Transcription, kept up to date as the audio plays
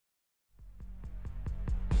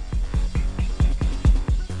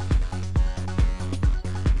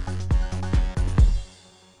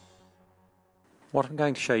What I'm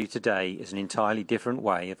going to show you today is an entirely different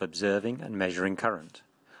way of observing and measuring current,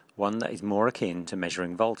 one that is more akin to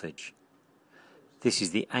measuring voltage. This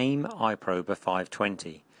is the Aim-TTi I-prober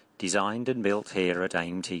 520, designed and built here at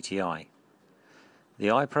Aim-TTi.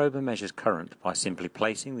 The I-prober measures current by simply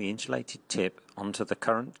placing the insulated tip onto the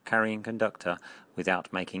current-carrying conductor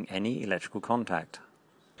without making any electrical contact.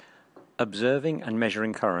 Observing and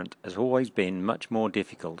measuring current has always been much more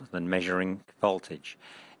difficult than measuring voltage.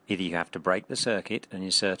 Either you have to break the circuit and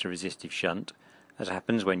insert a resistive shunt, as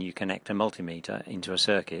happens when you connect a multimeter into a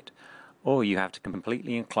circuit, or you have to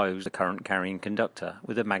completely enclose the current-carrying conductor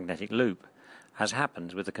with a magnetic loop, as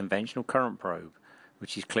happens with a conventional current probe,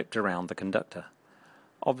 which is clipped around the conductor.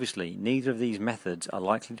 Obviously, neither of these methods are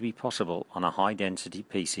likely to be possible on a high-density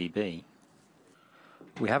PCB.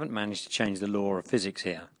 We haven't managed to change the law of physics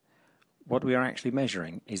here. What we are actually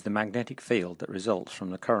measuring is the magnetic field that results from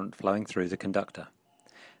the current flowing through the conductor.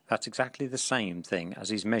 That's exactly the same thing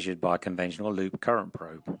as is measured by a conventional loop current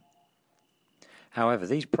probe. However,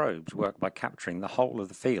 these probes work by capturing the whole of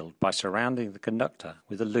the field by surrounding the conductor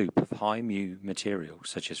with a loop of high mu material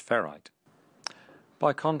such as ferrite.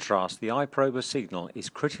 By contrast, the I-prober signal is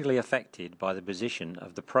critically affected by the position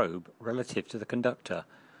of the probe relative to the conductor.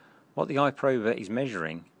 What the I-prober is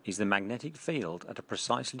measuring is the magnetic field at a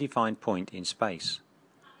precisely defined point in space.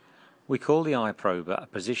 We call the I-prober a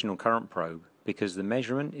positional current probe because the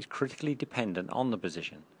measurement is critically dependent on the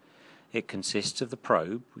position. It consists of the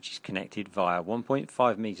probe, which is connected via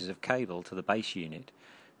 1.5 meters of cable to the base unit,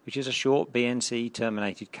 which is a short BNC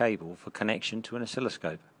terminated cable for connection to an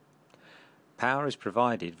oscilloscope. Power is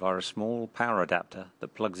provided via a small power adapter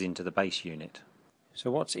that plugs into the base unit.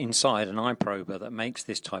 So what's inside an I-prober that makes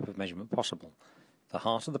this type of measurement possible? The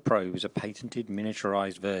heart of the probe is a patented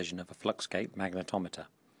miniaturized version of a fluxgate magnetometer.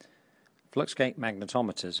 Fluxgate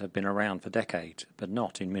magnetometers have been around for decades, but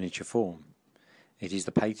not in miniature form. It is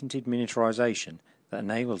the patented miniaturization that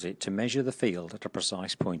enables it to measure the field at a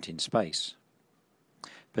precise point in space.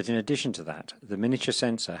 But in addition to that, the miniature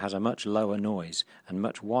sensor has a much lower noise and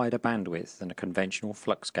much wider bandwidth than a conventional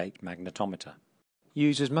fluxgate magnetometer.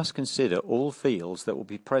 Users must consider all fields that will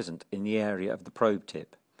be present in the area of the probe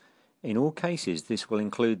tip. In all cases, this will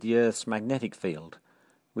include the Earth's magnetic field,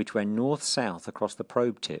 which when north-south across the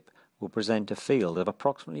probe tip will present a field of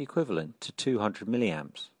approximately equivalent to 200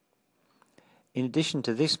 milliamps. In addition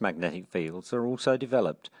to this magnetic fields are also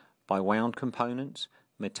developed by wound components,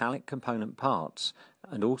 metallic component parts,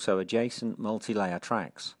 and also adjacent multi-layer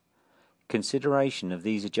tracks. Consideration of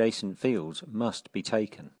these adjacent fields must be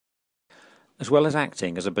taken. As well as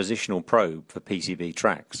acting as a positional probe for PCB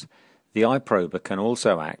tracks, the I-prober can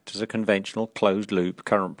also act as a conventional closed-loop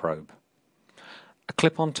current probe. A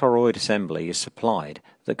clip-on toroid assembly is supplied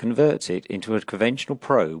that converts it into a conventional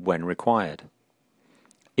probe when required.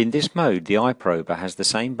 In this mode, the I-prober has the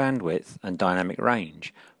same bandwidth and dynamic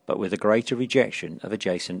range, but with a greater rejection of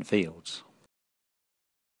adjacent fields.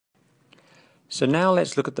 So now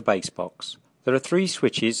let's look at the base box. There are 3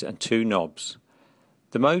 switches and 2 knobs.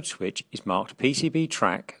 The mode switch is marked PCB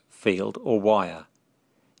track, field or wire.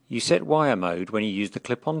 You set wire mode when you use the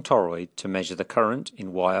clip-on toroid to measure the current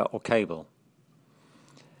in wire or cable.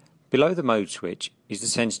 Below the mode switch is the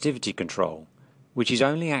sensitivity control, which is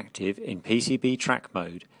only active in PCB track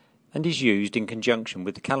mode and is used in conjunction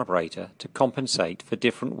with the calibrator to compensate for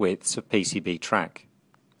different widths of PCB track.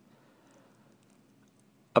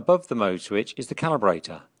 Above the mode switch is the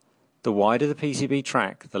calibrator. The wider the PCB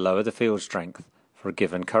track, the lower the field strength for a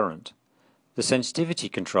given current. The sensitivity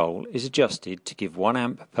control is adjusted to give 1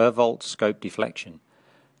 amp per volt scope deflection,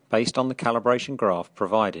 based on the calibration graph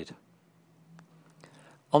provided.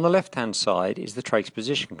 On the left-hand side is the trace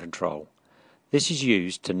position control. This is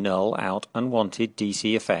used to null out unwanted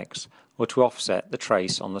DC effects or to offset the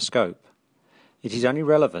trace on the scope. It is only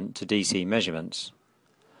relevant to DC measurements.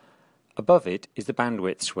 Above it is the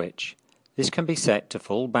bandwidth switch. This can be set to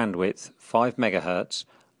full bandwidth 5 MHz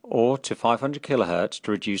or to 500 kHz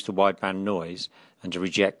to reduce the wideband noise and to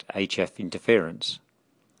reject HF interference.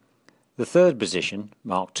 The third position,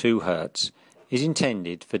 marked 2 Hz, is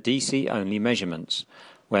intended for DC-only measurements,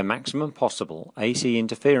 where maximum possible AC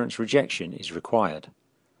interference rejection is required.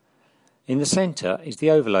 In the centre is the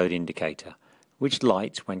overload indicator, which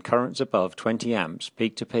lights when currents above 20 amps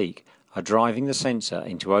peak to peak are driving the sensor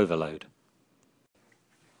into overload.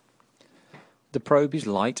 The probe is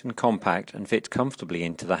light and compact and fits comfortably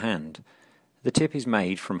into the hand. The tip is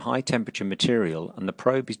made from high temperature material and the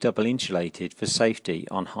probe is double insulated for safety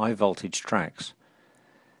on high voltage tracks.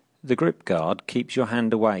 The grip guard keeps your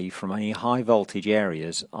hand away from any high voltage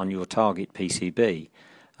areas on your target PCB,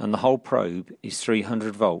 and the whole probe is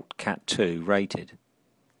 300 volt Cat2 rated.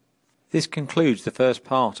 This concludes the first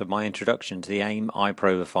part of my introduction to the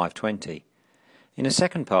Aim-TTi 520. In a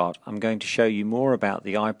second part, I'm going to show you more about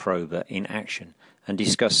the Iprober in action and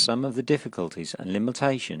discuss some of the difficulties and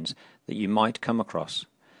limitations that you might come across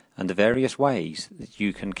and the various ways that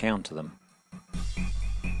you can counter them.